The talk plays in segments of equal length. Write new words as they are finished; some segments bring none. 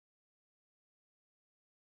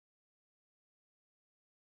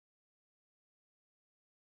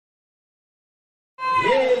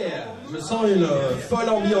Yeah, je sens une folle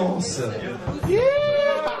ambiance. Yeah.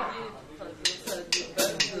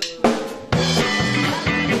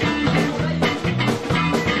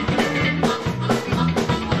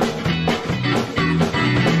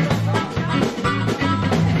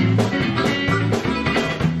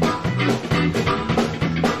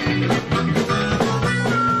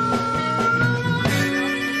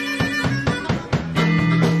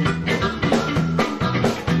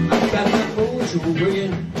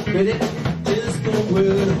 Ready? Just go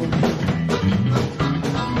word on me.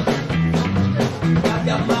 I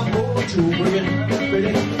got my mojo working.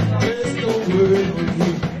 Ready? Just go word on me.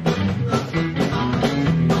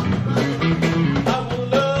 I will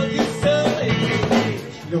love you so,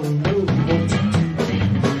 you don't know what to do.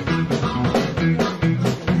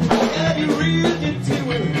 I got you real into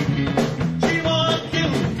it. Keep on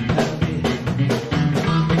killing me.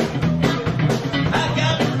 I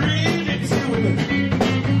got you real into it.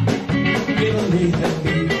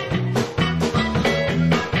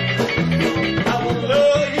 I will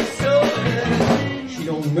love you so bad. She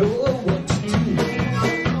don't know what to do.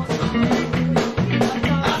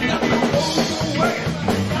 I got my mojo working.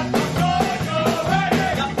 Got my mojo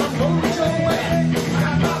working. Got my mojo working. Got my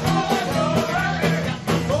mojo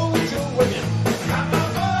working. Got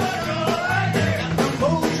my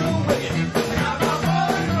mojo working. Got my mojo working.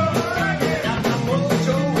 Got my mojo working. Got my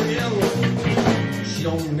mojo working. She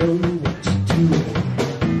don't know.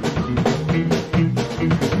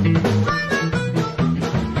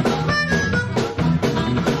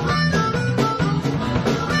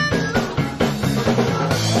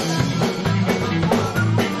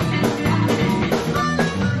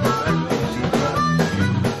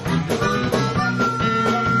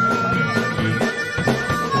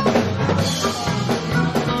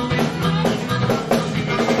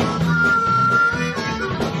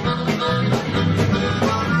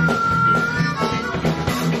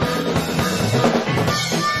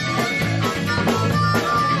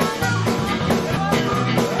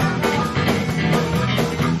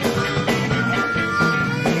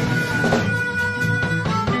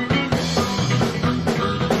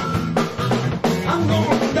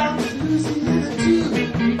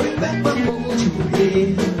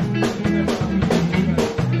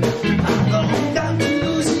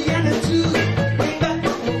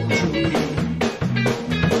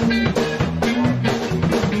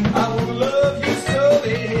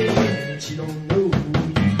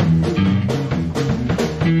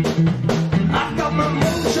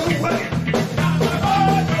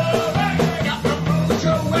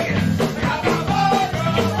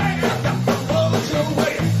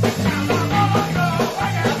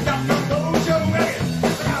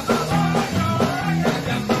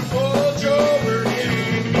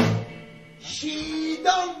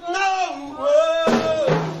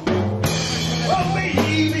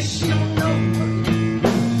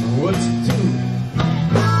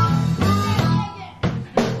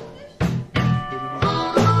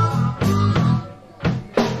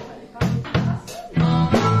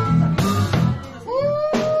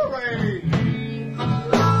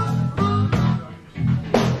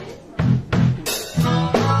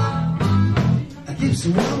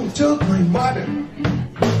 Took my mother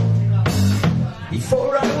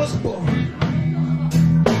before I was born.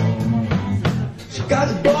 She got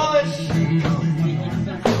a boy,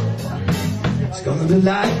 it's gonna be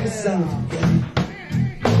like a son again.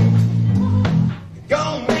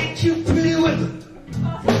 Gonna make you play with it.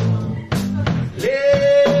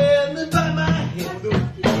 Let me buy my head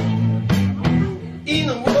in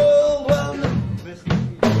a world where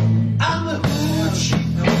I'm a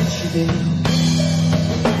hoochie baby.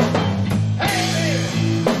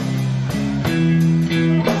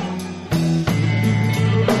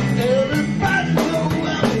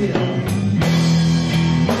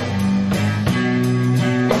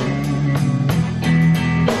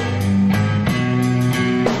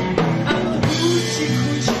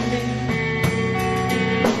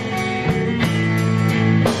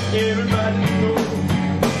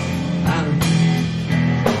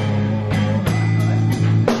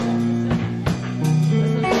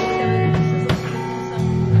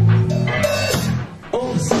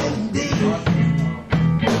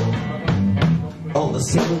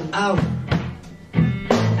 Out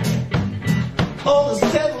on the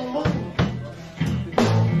 7th moon,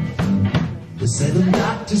 the 7th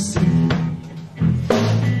not to see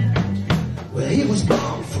where he was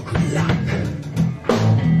born for good luck.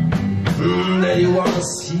 That you wanna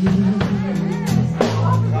see.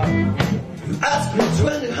 You asked me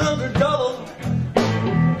 $2,100.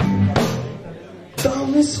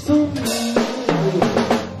 Don't miss for me.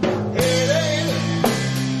 Hey, hey.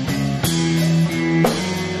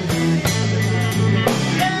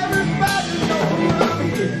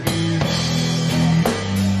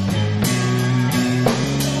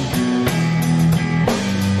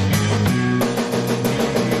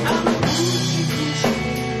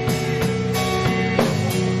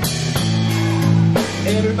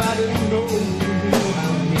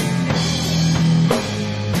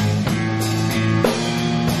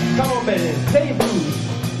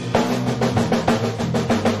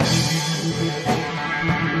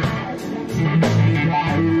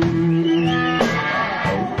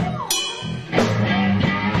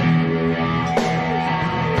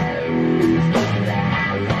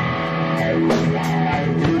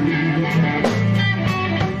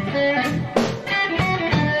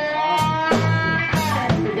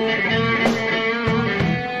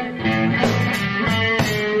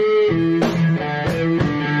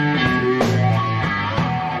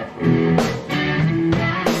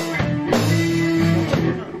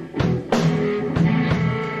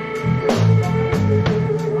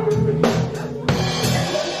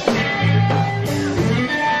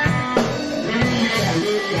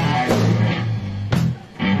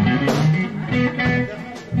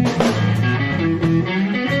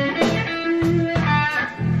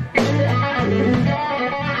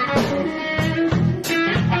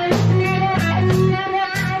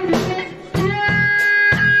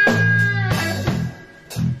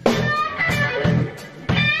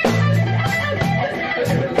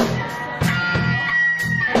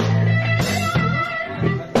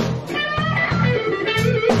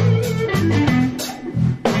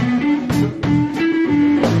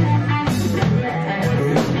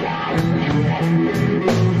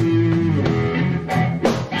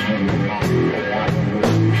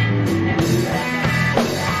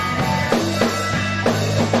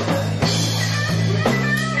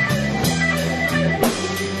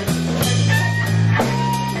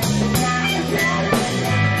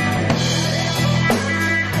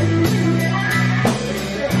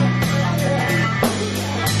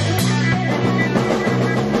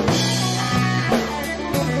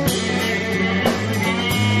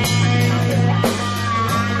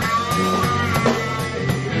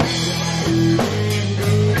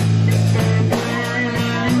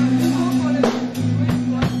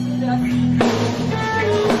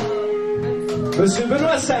 Monsieur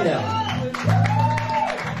Benoît Seiler.